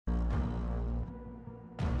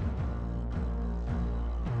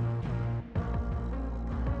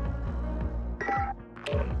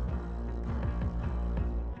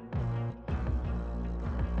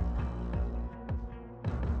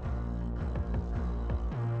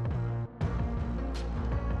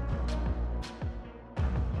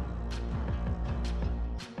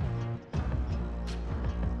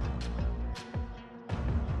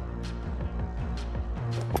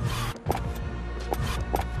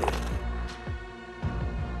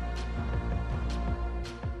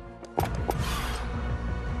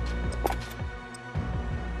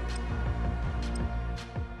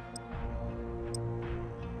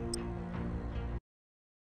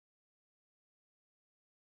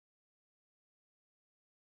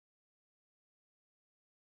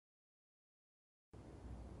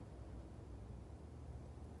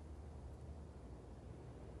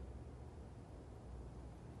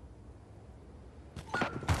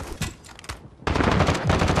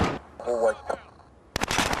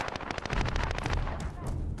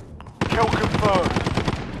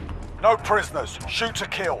No prisoners. Shoot to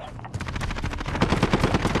kill.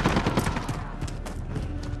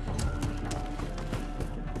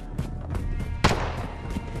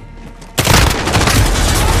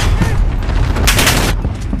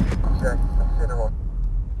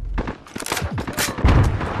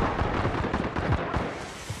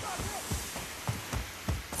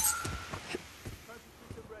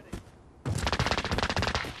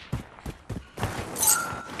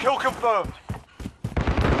 Kill confirmed.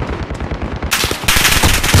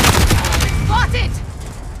 Spotted!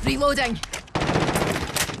 Reloading.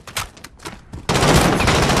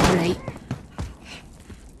 Right.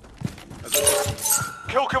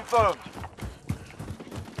 Kill confirmed.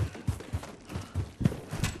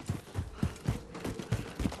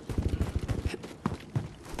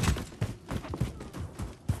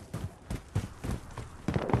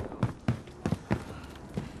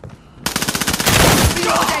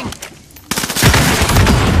 Reloading.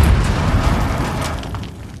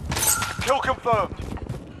 Kill confirmed.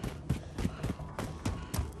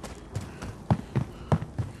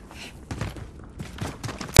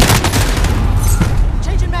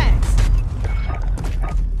 Changing mags.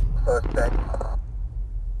 Suspect.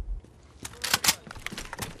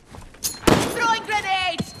 Throwing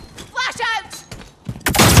grenades! Flash out!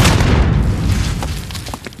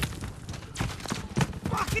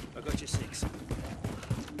 I got you 6.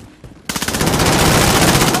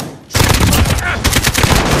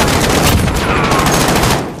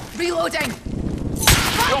 Reloading.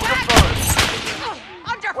 Kill confirmed.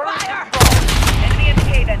 Under fire! Enemy at the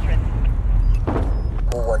cave entrance.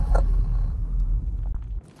 Forward.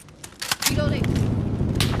 Reloading.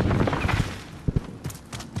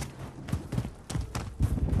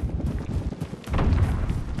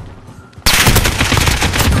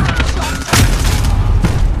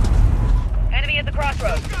 Enemy at the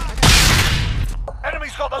crossroads.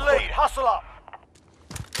 Enemy's got the lead. Hustle up.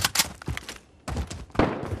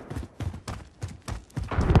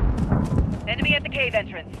 Enemy at the cave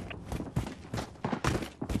entrance.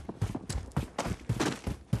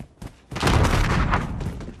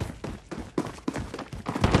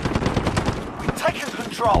 We've taken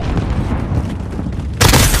control.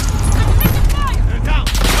 Down!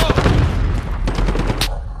 Go!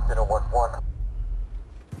 011.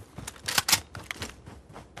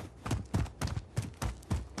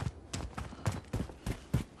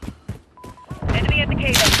 Enemy at the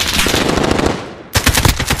cave entrance.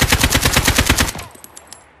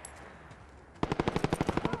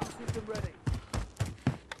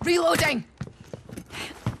 Reloading.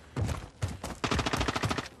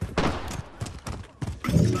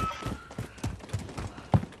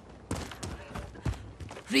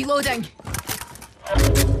 Reloading.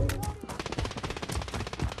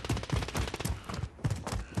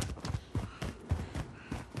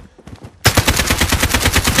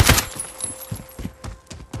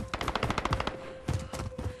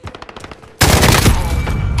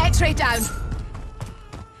 X-ray down.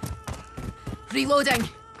 Reloading.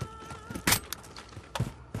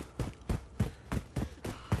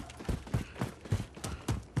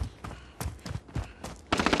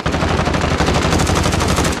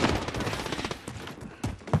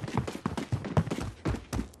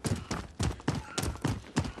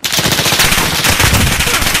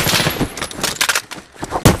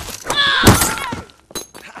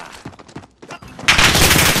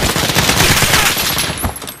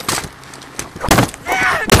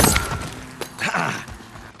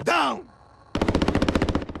 Down!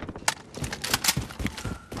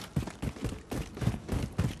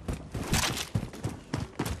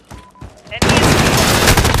 Enemy at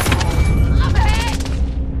Up ahead!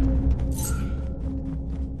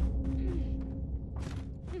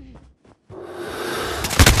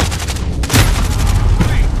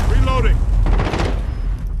 Reloading!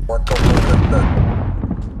 One suspect.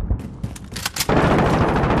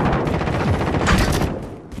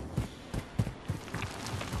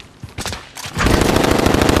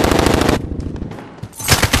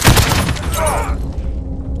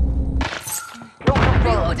 Kill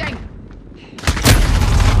confirmed. Reloading.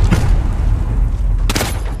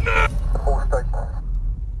 Full station.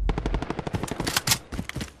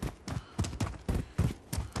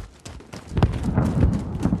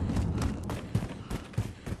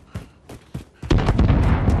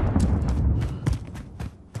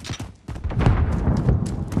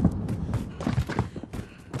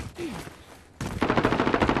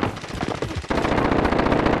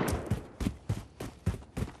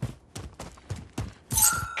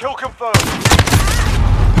 Kill confirmed.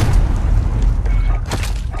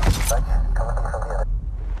 Right, coming from here.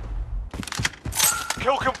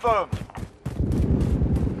 Kill confirmed.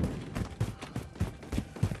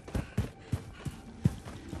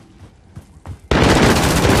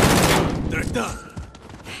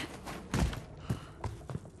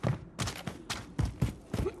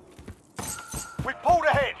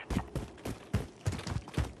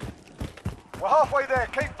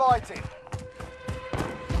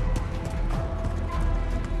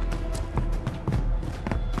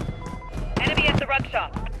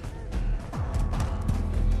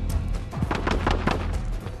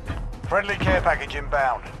 Friendly care package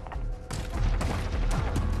inbound.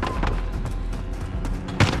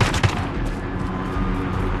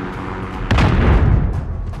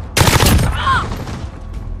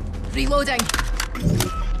 Reloading.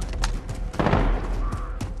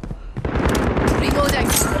 Reloading.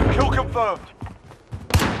 Kill confirmed.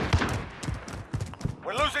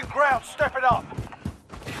 We're losing ground. Step it up.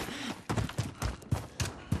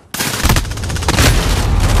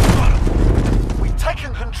 We've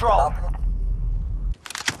taken control.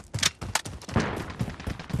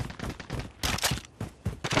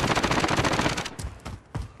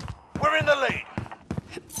 We're in the lead.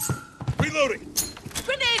 Reloading.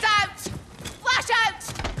 Grenade out! Flash out!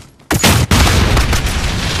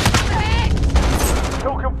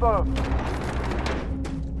 Kill confirmed.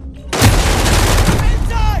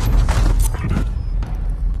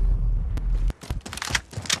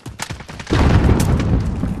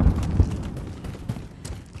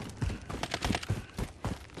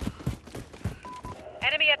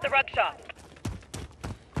 Enemy at the rug shop.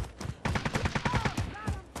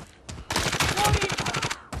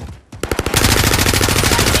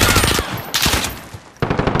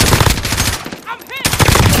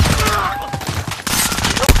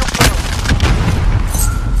 Kill confirmed.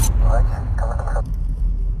 Alright, cover the cover.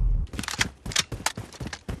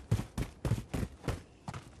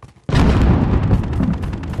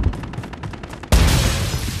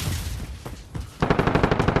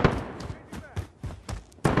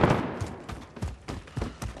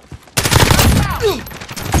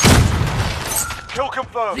 Kill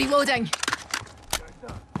confirmed. Reloading.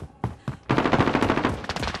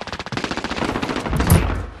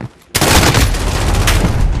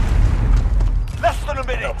 Less than a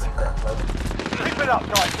minute. Keep it up,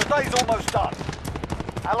 guys. The day's almost done.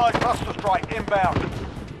 Allied cluster strike inbound.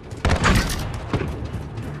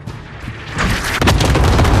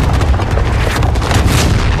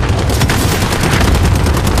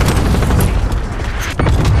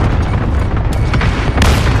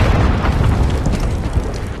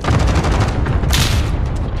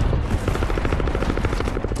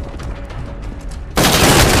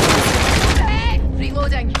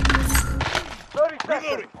 Reloading. 30 seconds.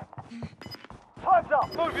 Reloading. Time's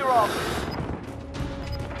up. Move your arms.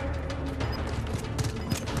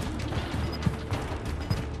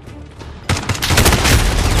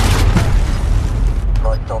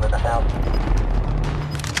 Lights on in the house.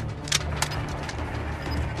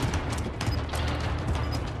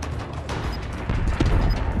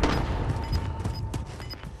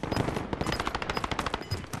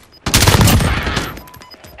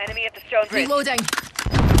 Enemy at the stone bridge. Reloading.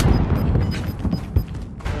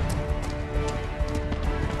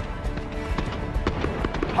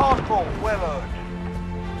 Hardball. Well earned.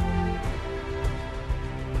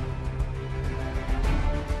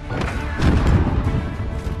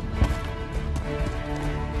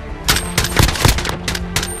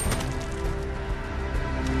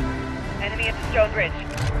 Enemy at the stone bridge.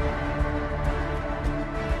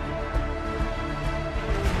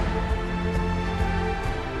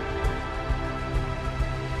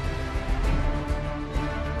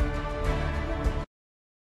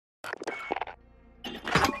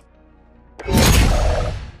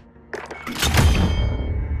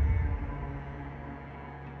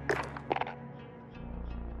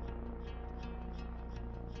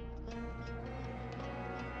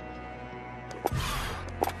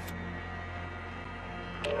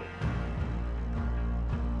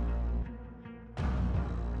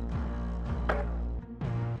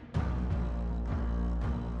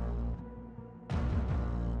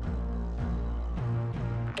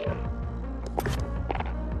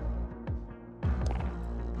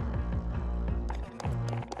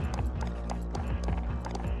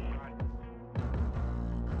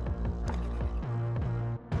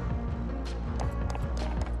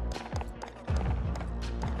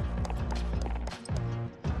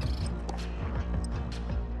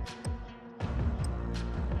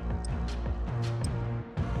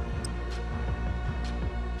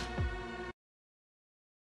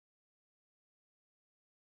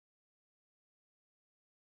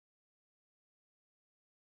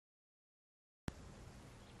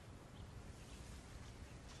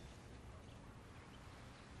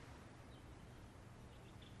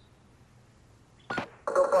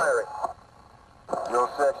 Still firing.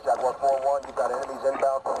 06, Jaguar 4-1, you got enemies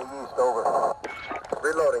inbound from the east, over.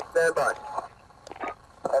 Reloading, stand by.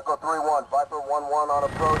 Echo 3-1, Viper 1-1 on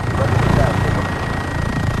approach, ready to attack.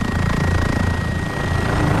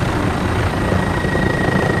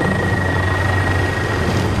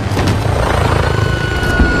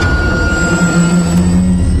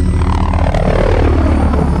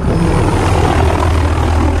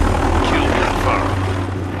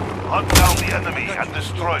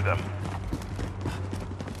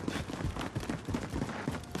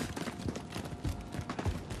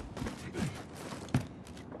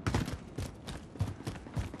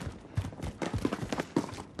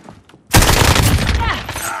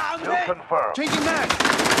 confirmed. Changing mag!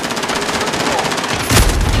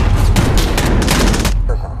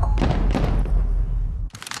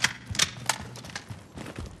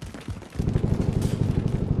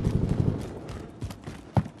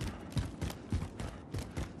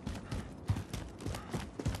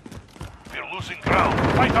 We're losing ground.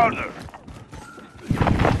 Fight harder.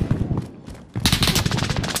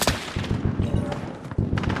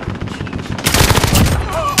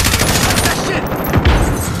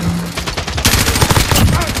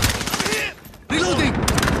 Reloading!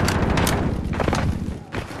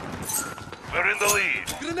 We're in the lead.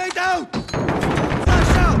 Grenade out!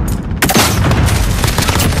 Flash out!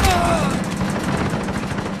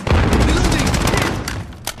 Reloading!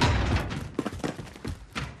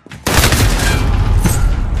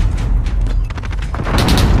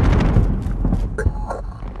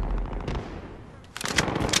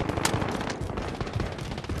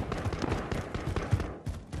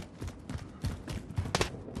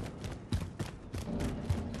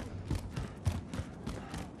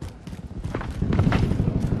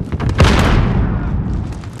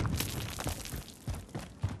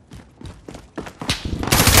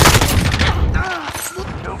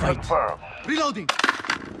 Kill confirmed. Reloading!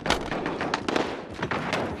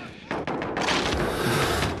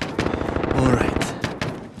 All right.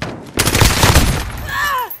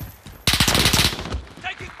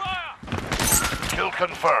 Taking fire. Kill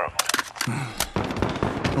confirmed.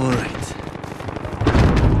 All right.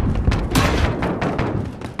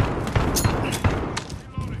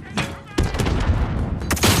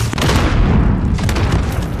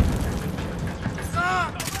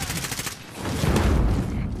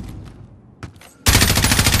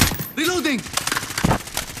 Reloading!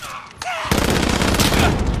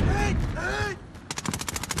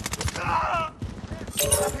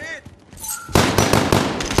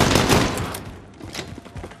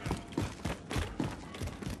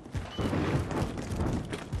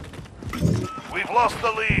 We've lost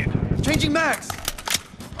the lead. Changing mags!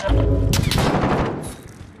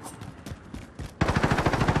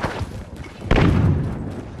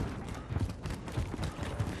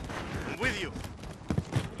 I'm with you.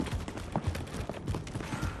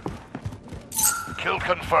 Kill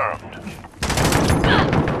confirmed.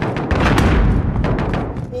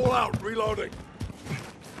 All out. Reloading.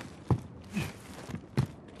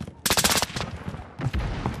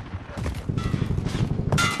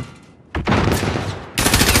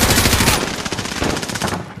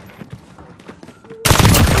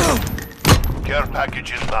 Care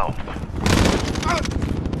package inbound.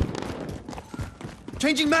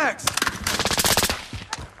 Changing mags!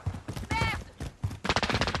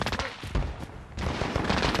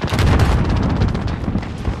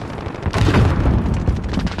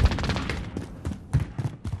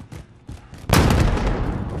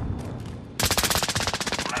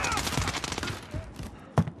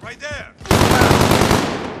 Right there.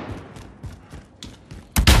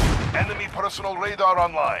 Enemy personal radar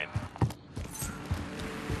online.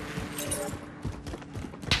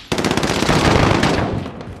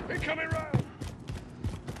 Incoming round.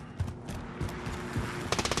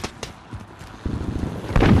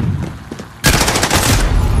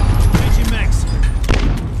 Changing mags!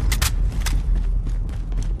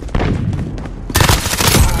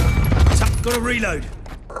 Gotta reload!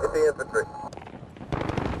 Hit the infantry.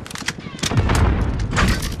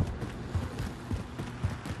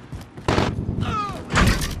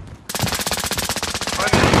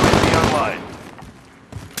 Friendly UAV online.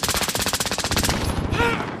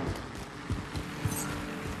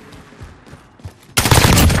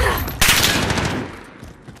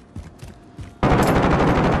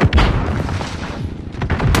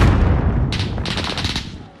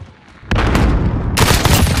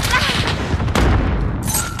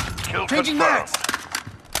 Kill Changing confirmed. mags!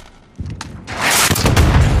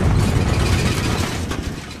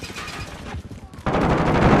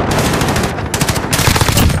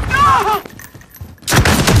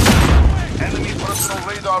 Enemy personal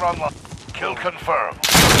radar online. Kill confirmed.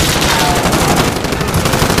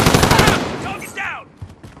 Target down.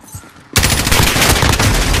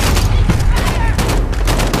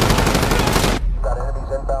 Got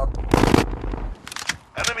enemies inbound.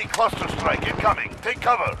 Enemy cluster strike incoming. Take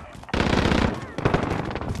cover.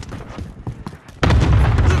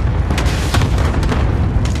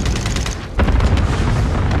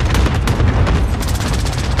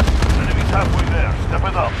 Enemy's halfway there. Step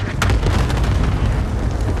it up.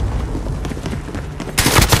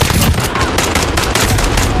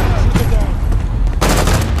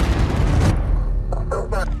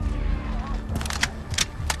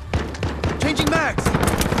 Changing mags!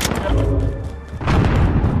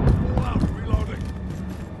 All out.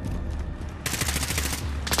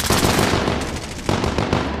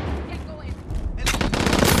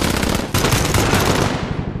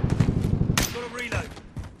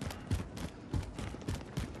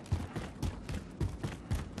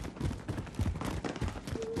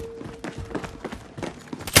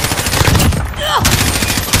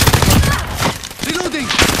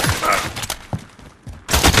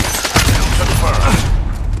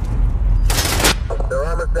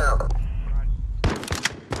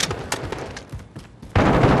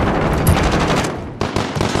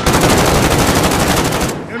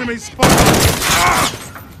 Enemy spotted!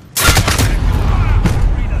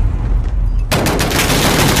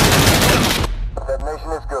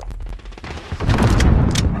 Detonation is good.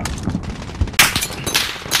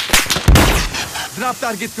 Drop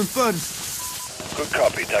target confirmed. Good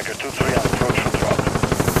copy. Tiger 2-3 on approach for drop.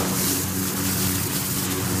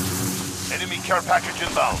 Enemy care package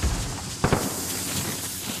inbound.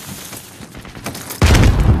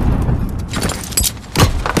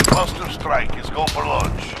 Cluster strike is go for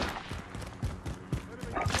launch.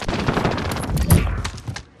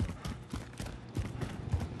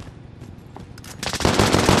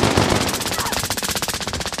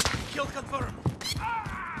 Kill confirmed.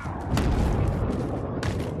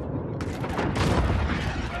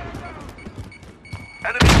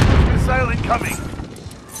 Enemy missile incoming.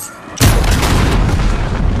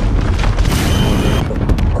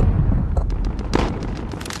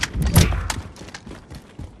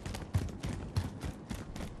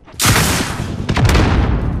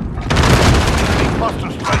 Enemy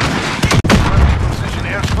cluster strike. Precision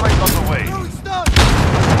airstrike on the way.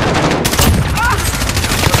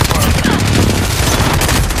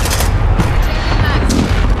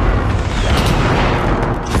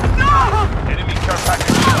 Enemy care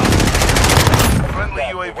package down. Friendly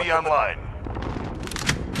UAV online.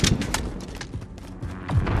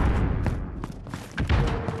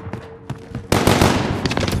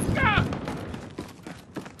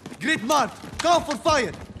 Grid marked. Call for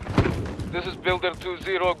fire. This is Builder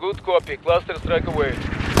 2-0, good copy. Cluster strike away.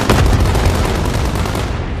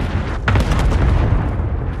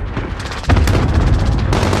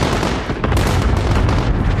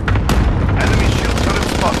 Enemy shield turret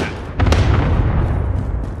spotted.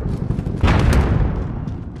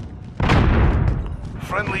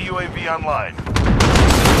 Friendly UAV online.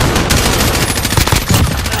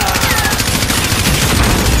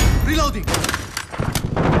 Reloading.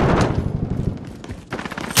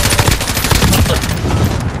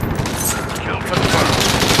 Kill confirmed.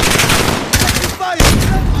 Fire.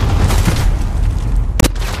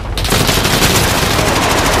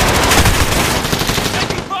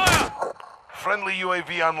 Taking fire! Friendly UAV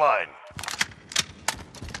online.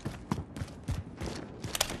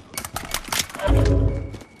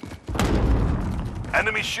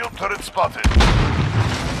 Enemy shield turret spotted.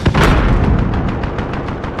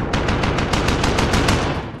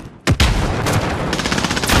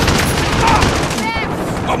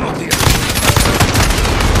 I'm not the enemy.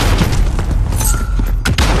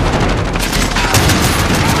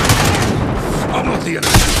 I'm not the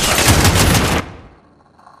enemy.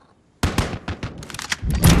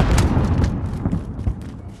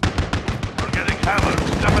 We're getting hammered.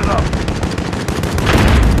 Step it up.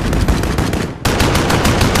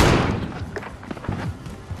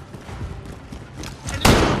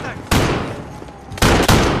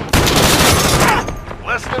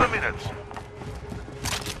 Less than a minute.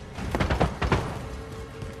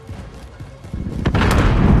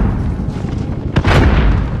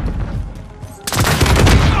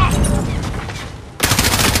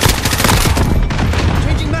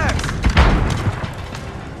 Changing max.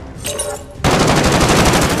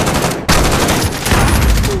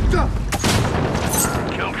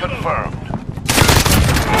 Kill confirmed.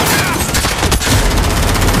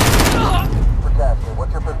 Fantastic.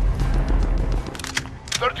 What's your position?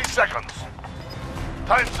 30 seconds.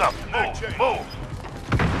 Time's up. Move. Move.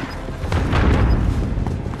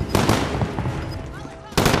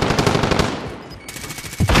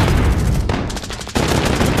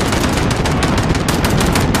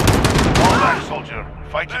 Fall back, soldier.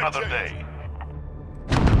 Fight another day.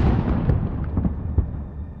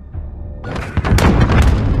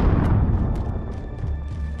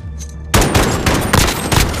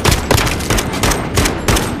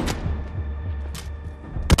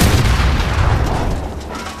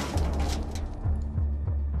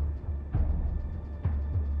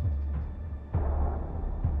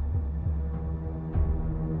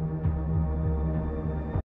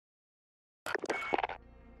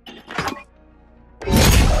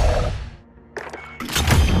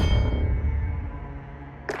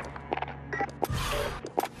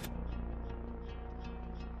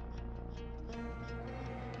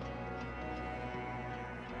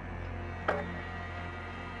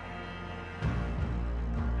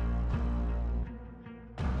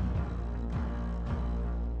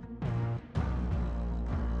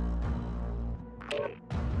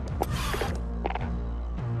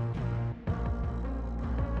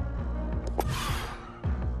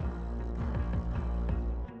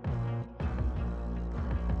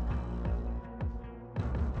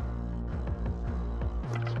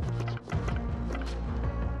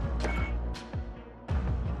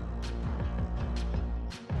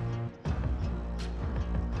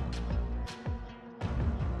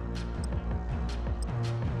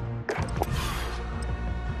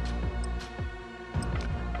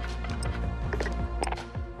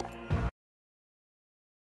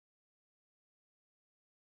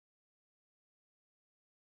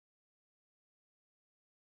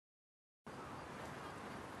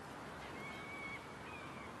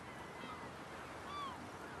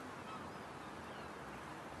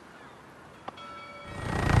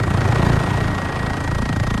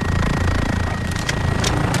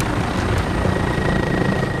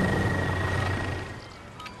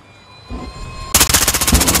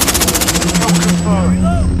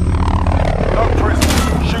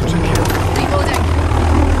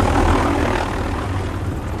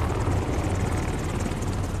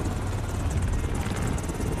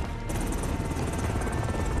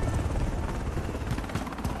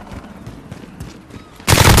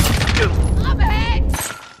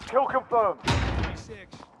 confirmed.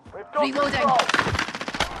 We've got Reloading. control.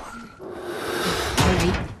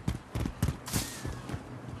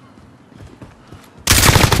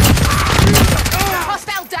 Alright.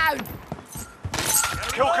 Hostile down!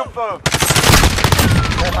 Kill confirmed.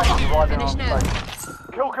 Care package arriving Finish on now. station.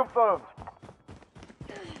 Kill confirmed.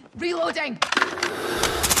 Reloading!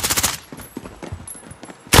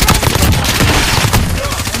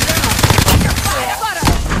 Butter!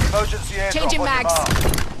 Emergency airdrop Changing on your mags.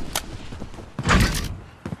 mark.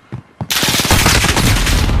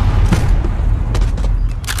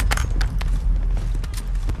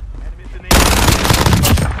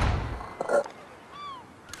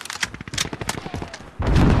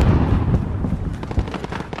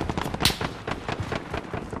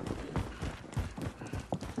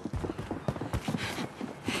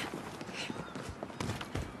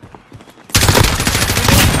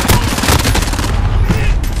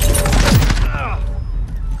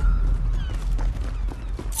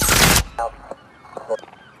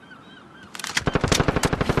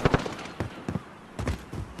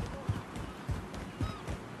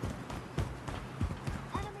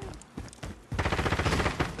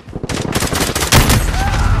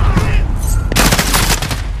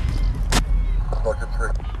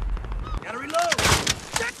 Gotta reload.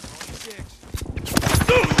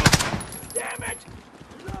 Damn it!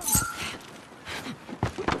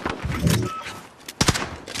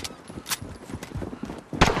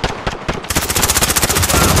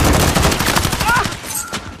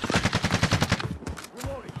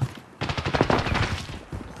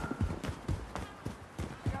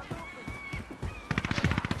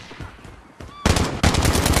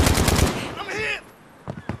 I'm hit.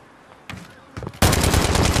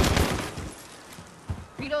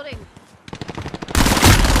 Reloading.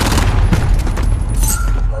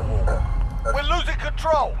 We're losing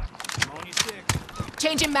control. On your six.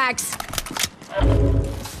 Changing mags.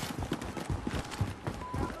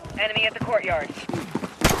 Enemy at the courtyard.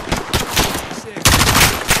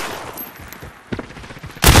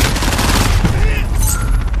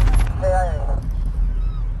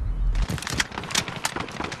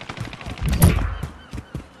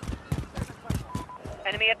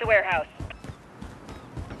 Enemy at the warehouse.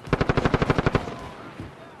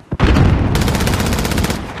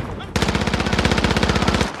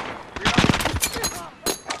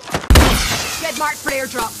 Red marked for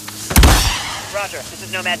airdrop. Roger, this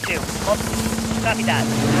is Nomad 2. Copy that.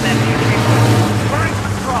 Nomad 2. We're in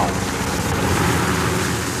control.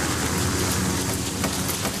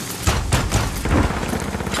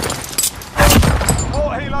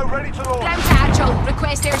 Support helo ready to launch. Ground to Agile.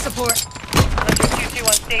 Request air support. Hunter 2-2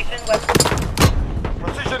 on station. West.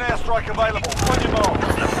 Precision airstrike available. On your mark.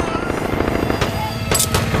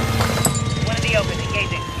 One in the open.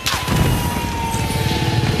 Engaging.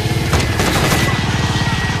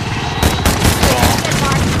 Red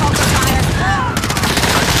marked. Conquer fire.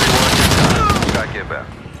 Gotta get back.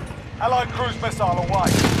 Allied cruise missile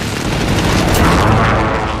away.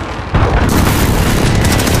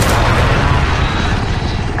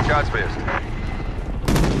 Godspeed.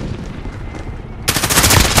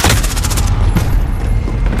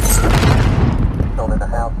 Still in the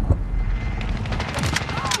house.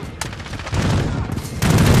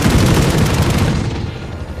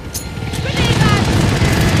 Grenade man!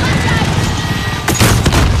 Watch out!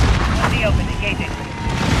 One in the open. Engaging.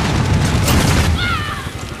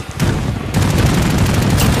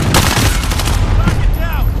 Target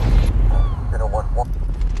down. 011.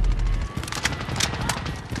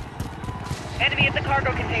 Enemy at the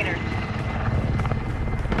cargo containers.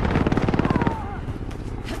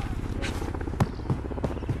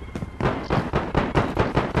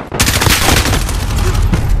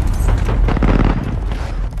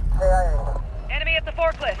 Enemy at the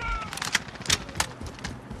forklift.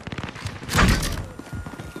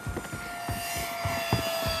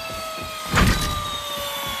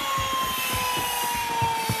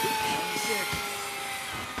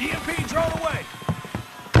 EMP drone away.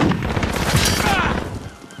 Ah!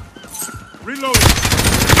 Reloading.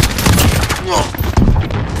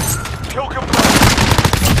 Kill confirmed.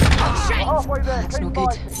 Shit! Halfway there. That's Keep no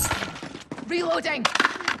good. fighting. Reloading.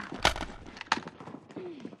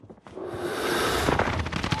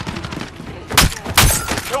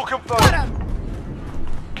 Kill Got confirmed.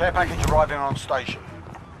 him! Care package arriving on station.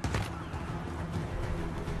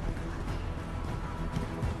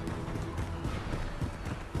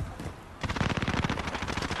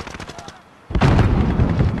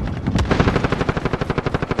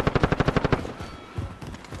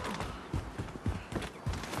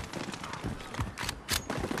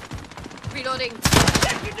 Reloading.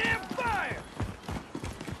 Take your damn fire.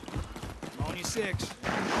 six.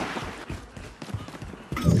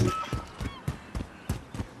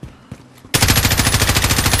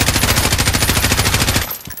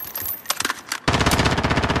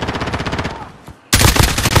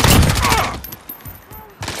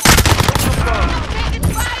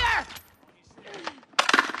 Taking fire!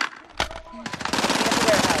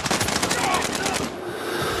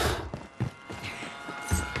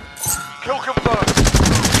 Kill confirmed.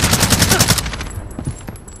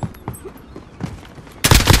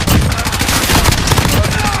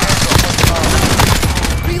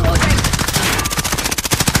 Reloading!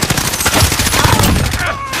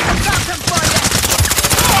 Got them for you!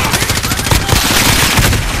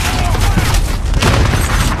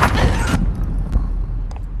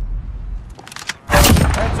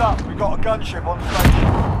 Heads up, we got a gunship on station.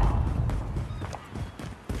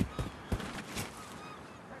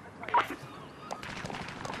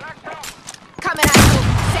 Coming at you!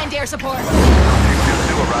 Send air support! 2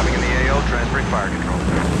 arriving in the AO, transferring fire control.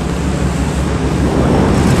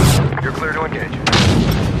 You're clear to engage.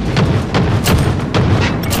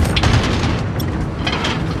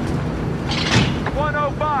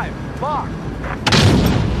 Mark.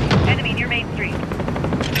 Enemy near Main Street.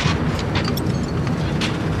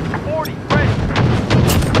 40, ready.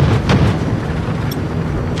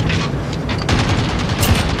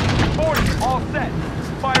 All set.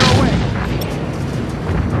 Fire away.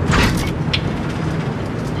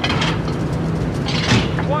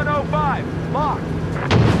 105. Mark.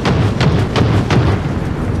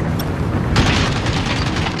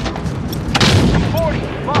 40.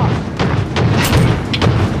 Mark.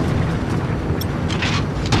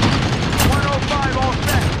 105. All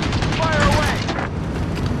set. Fire away.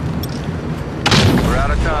 We're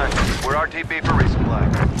out of time. We're RTB for resupply.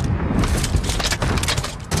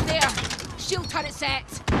 There! Shield turret set!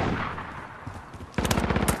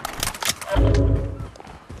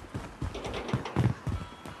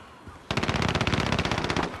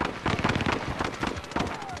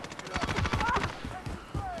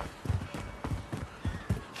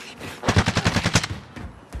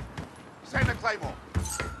 Send the Claymore.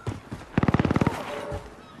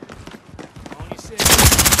 Only six.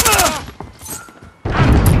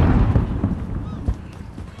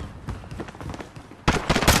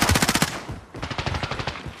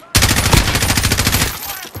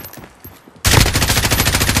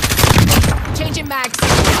 Changing mags!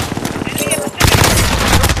 Enemy at Pacific.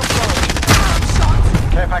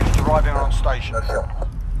 Shot! Care package arriving on station.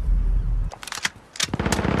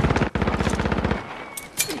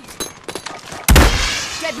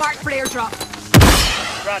 Dead mark for airdrop.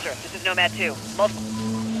 Roger, this is Nomad 2. Multiple.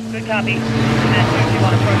 Good copy. Nomad 2, you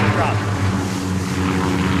on approach and drop.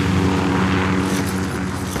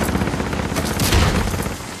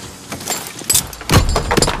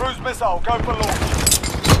 Cruise missile, go for launch.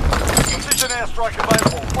 Precision airstrike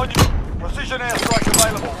available. On you. Precision airstrike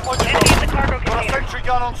available. On your Enemy in the cargo Got a container. sentry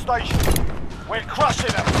gun on station. We're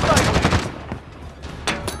crushing them. Stay with it.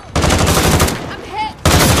 I'm hit!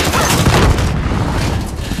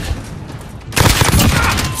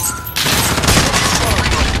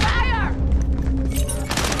 Fire!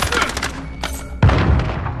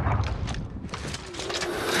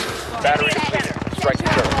 Battery depleted. Strike the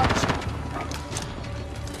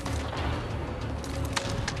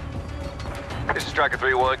This is Striker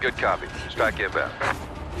 3-1, good copy. Strike inbound.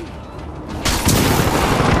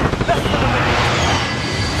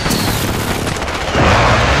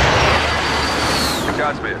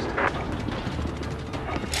 Shots missed.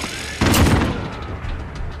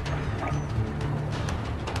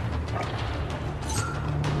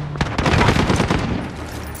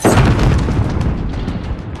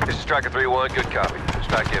 This is Striker 3-1, good copy.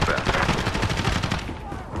 Strike inbound.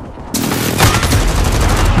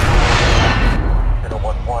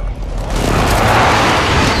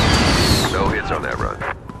 No hits on that run.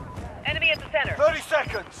 Enemy at the center. 30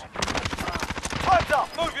 seconds. Time's up.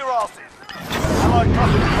 Move your asses. Allied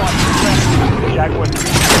custom strike. Jaguar 3,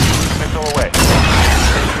 missile away.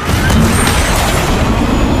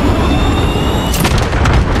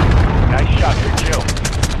 Nice shot, good kill.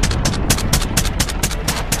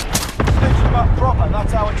 Stitch them up proper.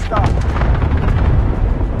 That's how it's done.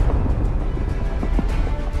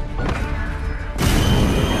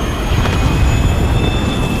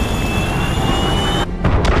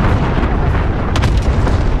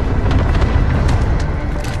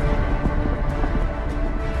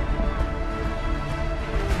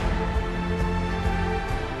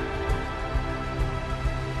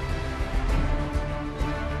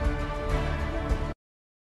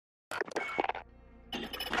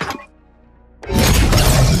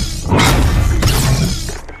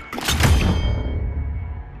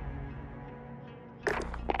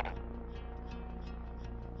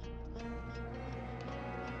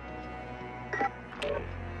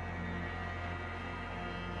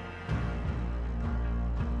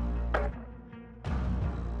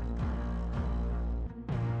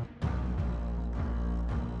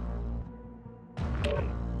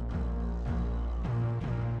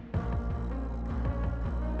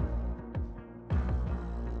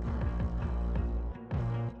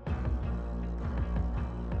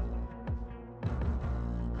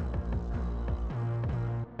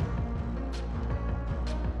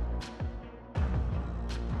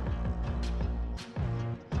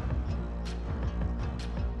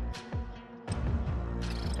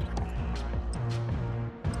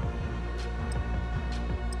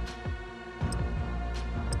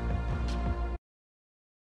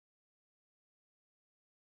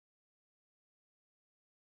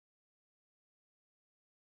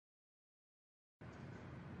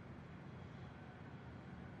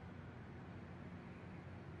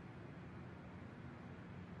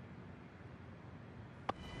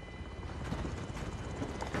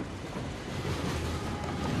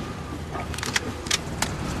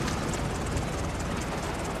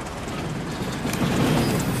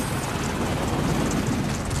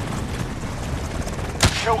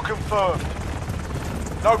 Kill confirmed.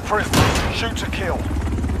 No prisoners. Shoot to kill.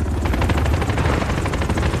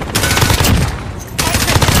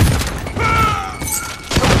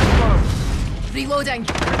 Reloading.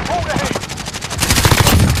 Hold ahead.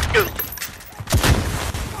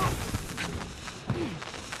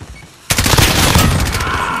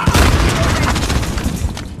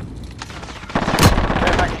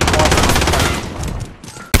 Care package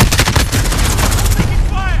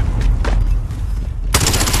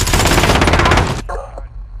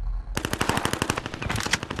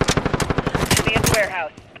Enemy at the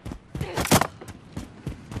warehouse.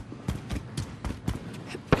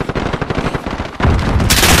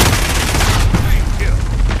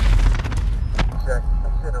 Check.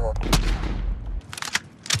 Consider one.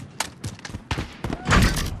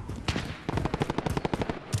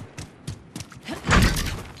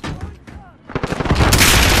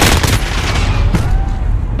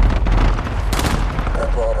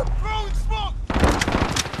 That's all of them. Throwing smoke!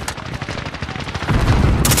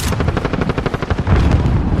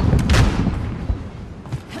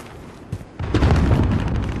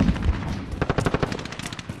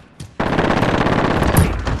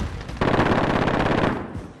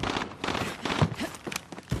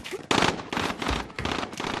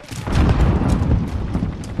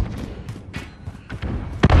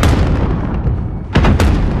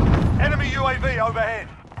 Enemy UAV overhead.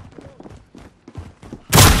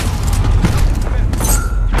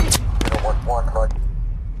 One, right.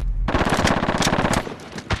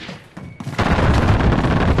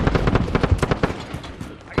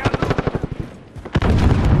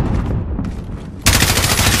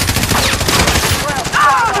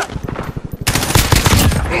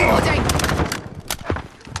 Reloading.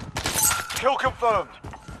 Kill confirmed.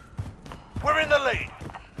 We're in the lead.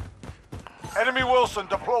 Enemy Wilson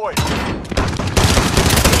deployed.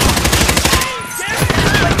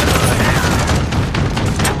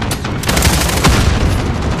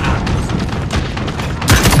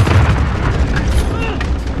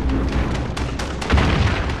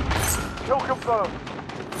 Kill confirmed.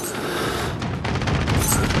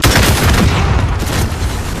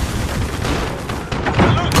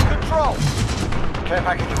 We're losing control. Care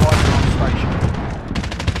package arriving on station.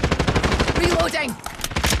 Reloading.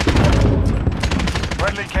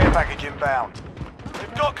 Friendly care package inbound.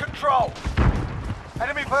 We've got control.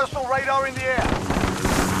 Enemy personal radar in the air.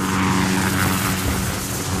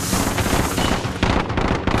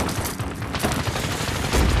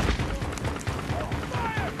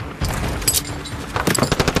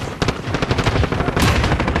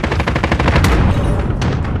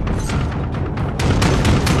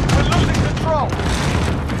 We're losing control.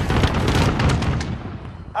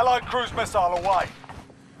 Allied cruise missile away.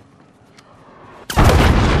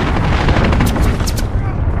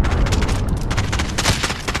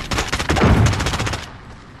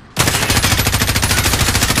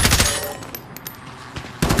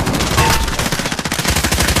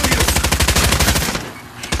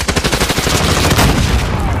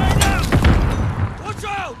 Watch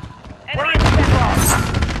out! We're in control.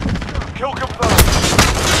 Kill confirmed.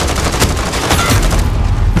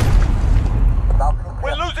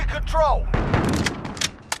 We're losing control.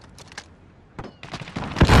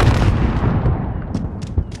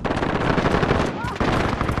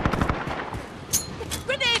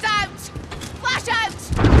 Grenade out. Flash out.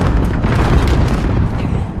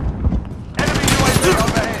 Enemy UAV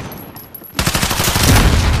overhead.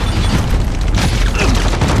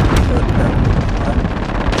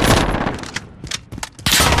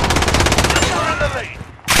 We're in the lead.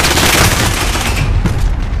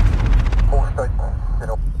 Full straight. You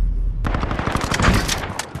know.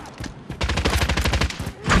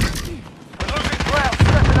 We're losing ground.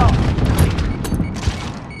 Step it up.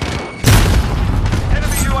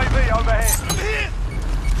 Enemy UAV overhead.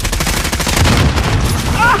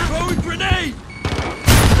 Throwing grenade!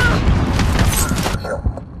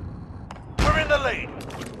 We're in the lead.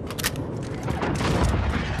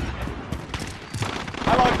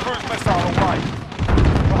 Allied cruise missile away.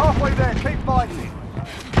 We're halfway there. Keep fighting.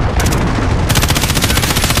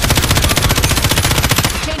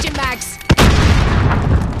 Changing mags.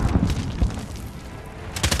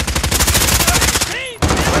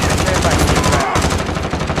 Friendly care package inbound.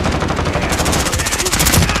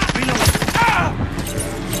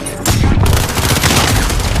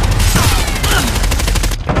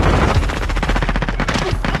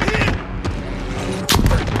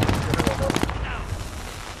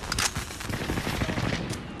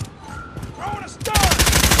 Throwing a stun!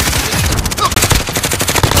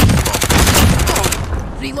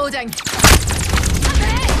 Reloading.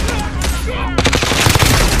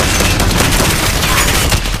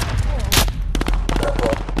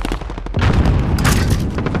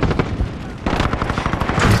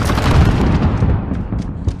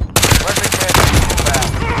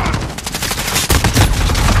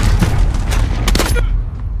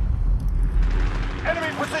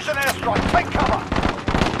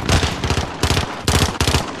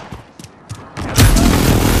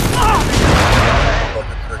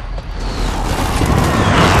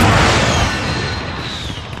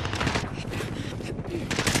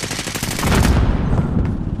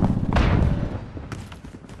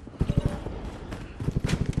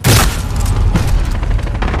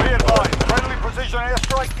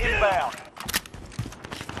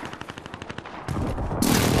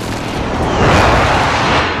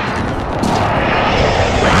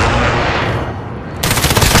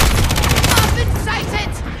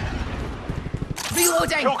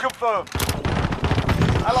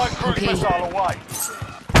 confirmed. Allied cruise Okay. missile away.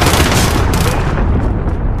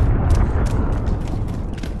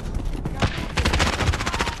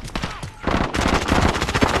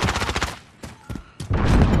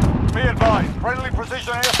 Be advised, friendly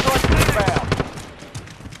precision airstrike inbound.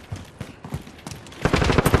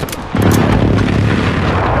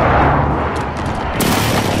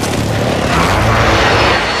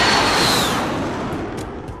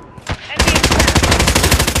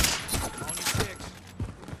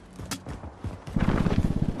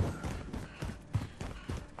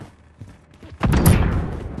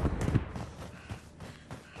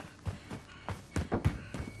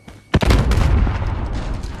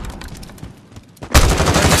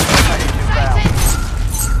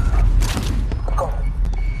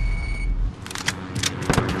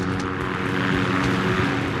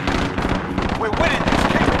 We're winning this,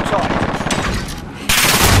 keep it tight.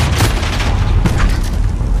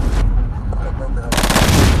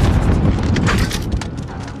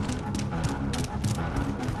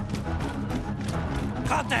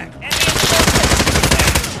 Contact! Enemy explosive!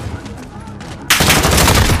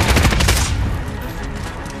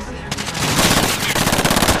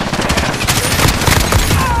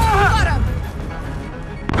 Got him!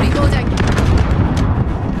 Reloading.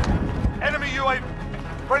 Enemy UAV.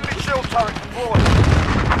 Friendly shield turret deployed.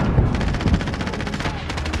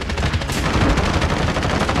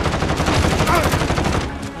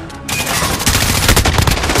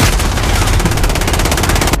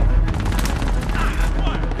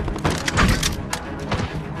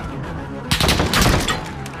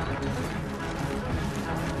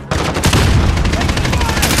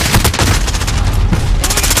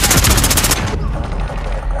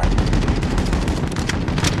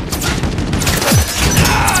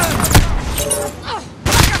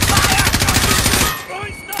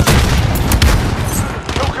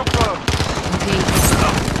 Kill confirmed.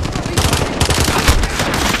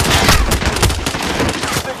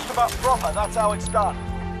 Stitched them up proper, that's how it's done.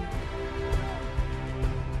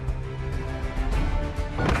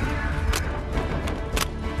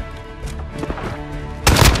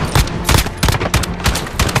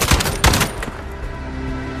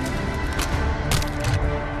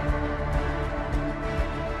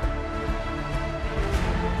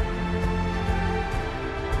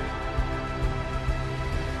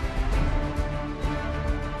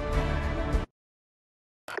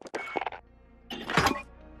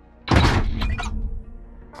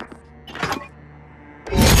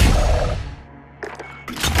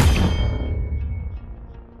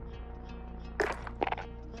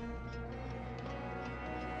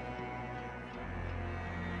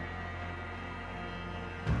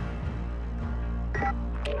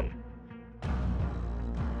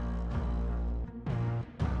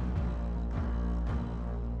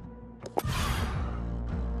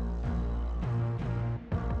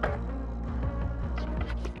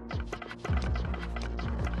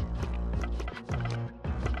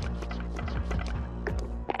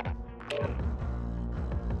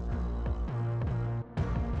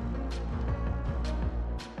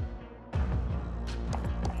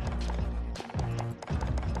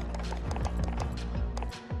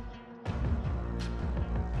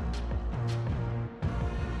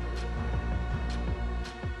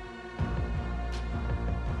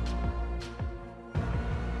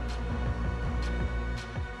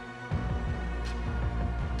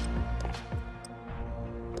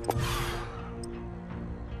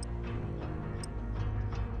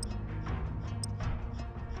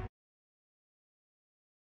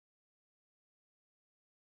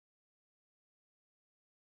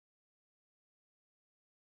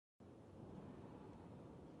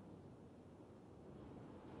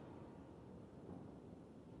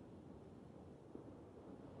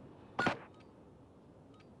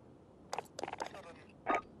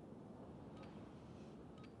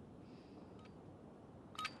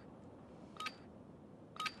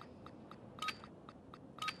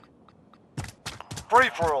 Free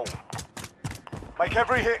for all. Make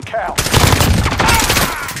every hit count.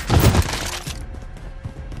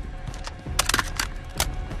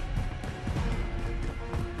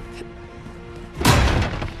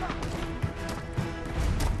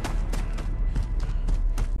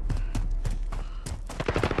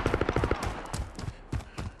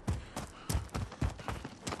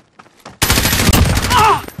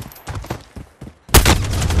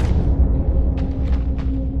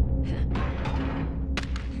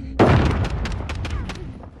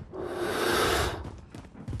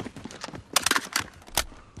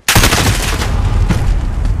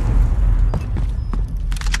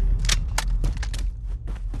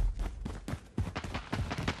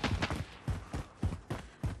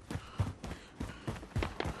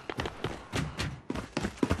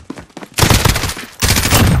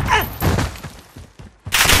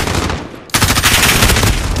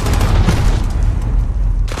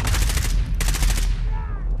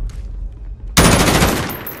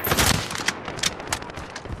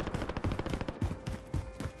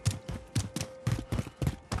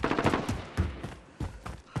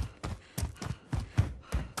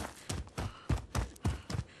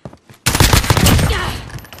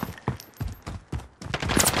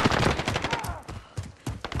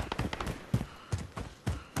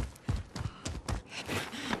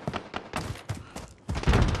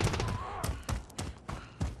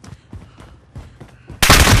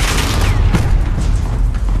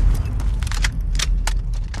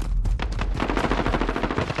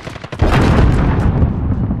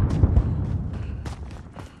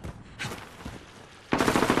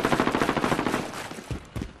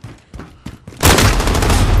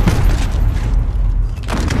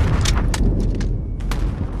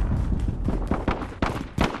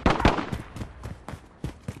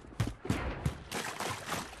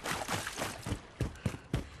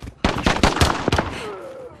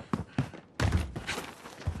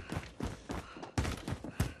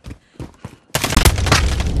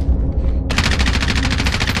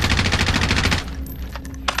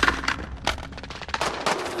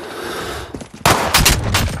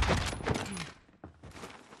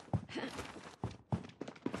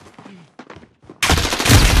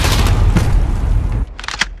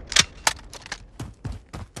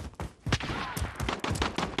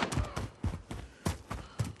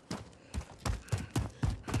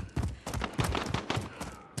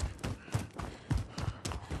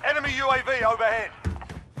 Enemy UAV overhead.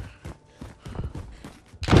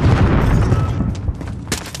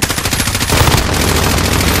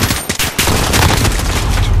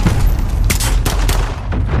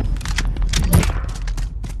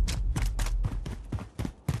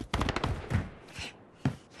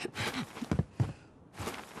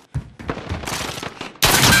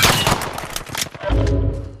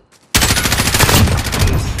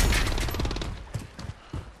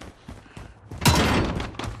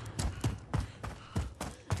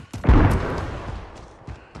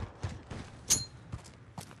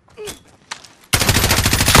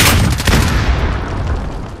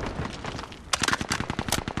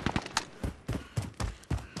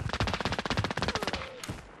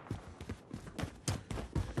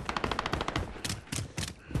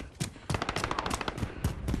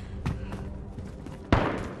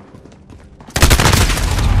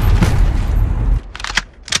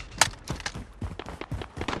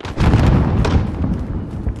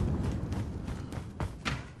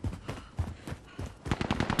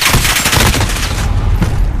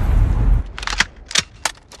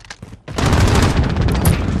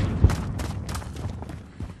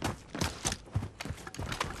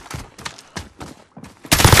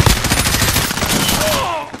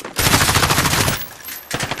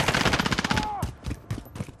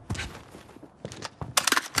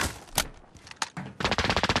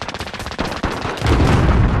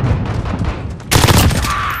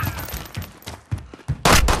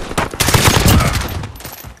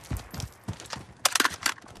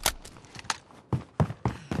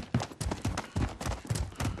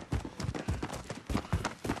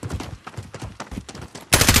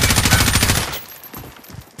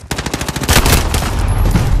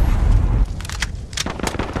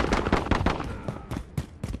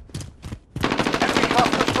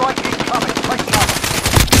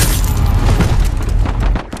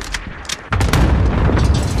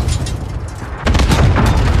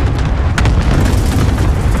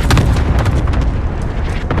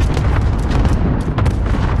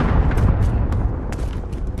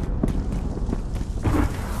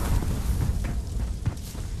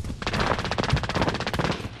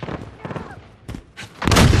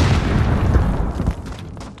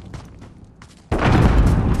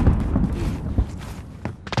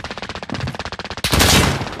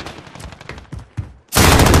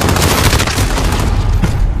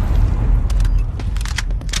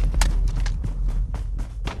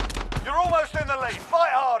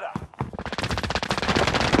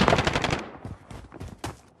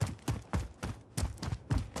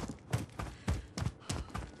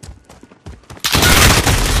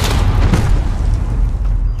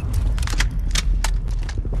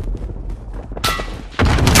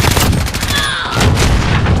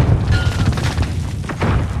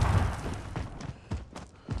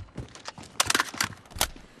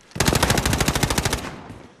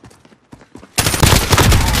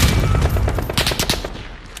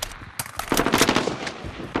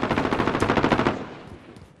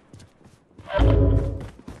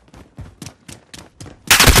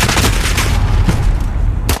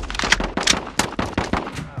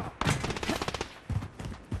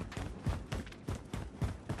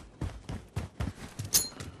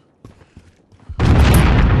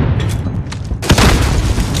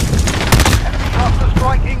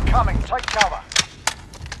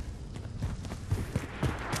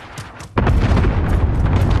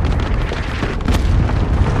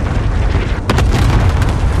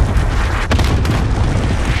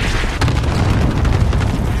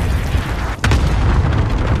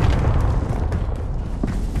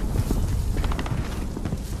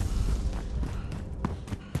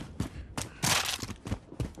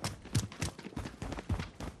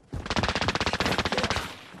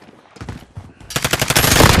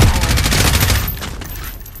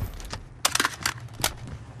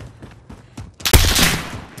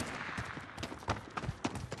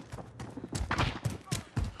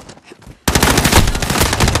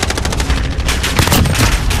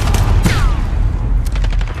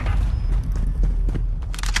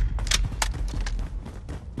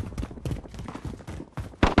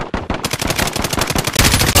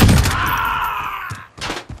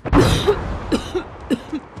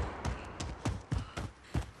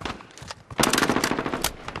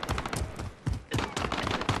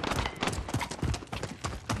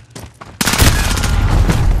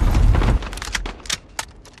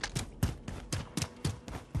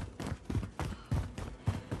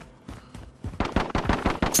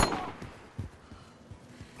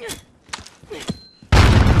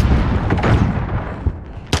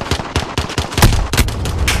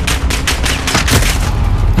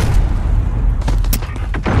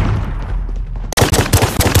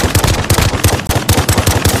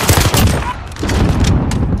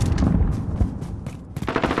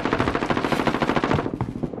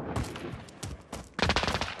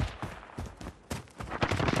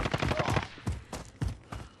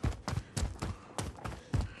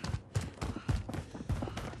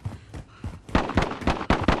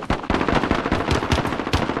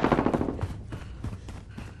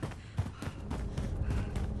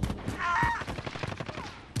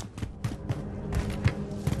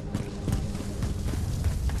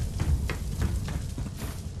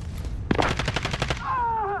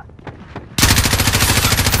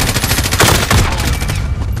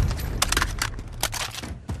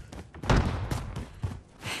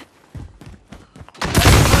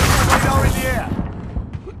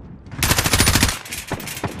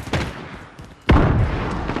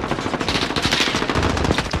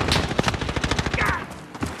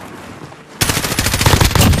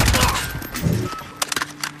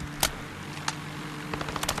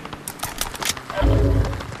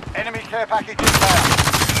 Care package inbound.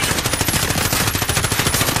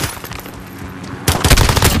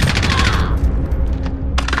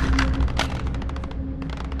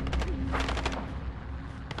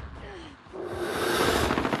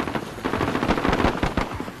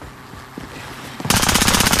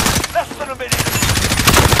 Less than a minute.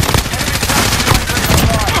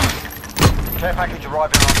 Care package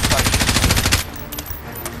arriving on station.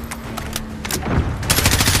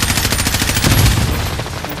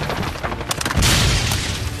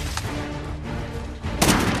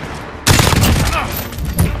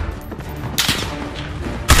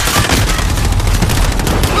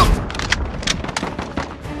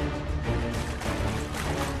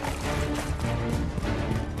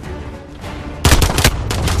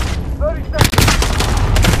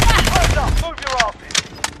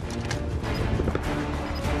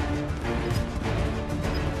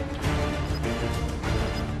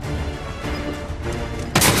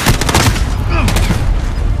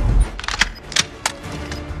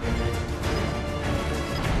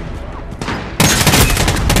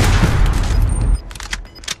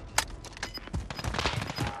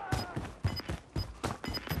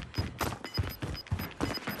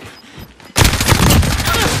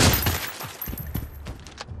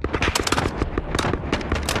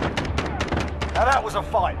 Now that was a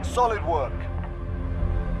fight. Solid work.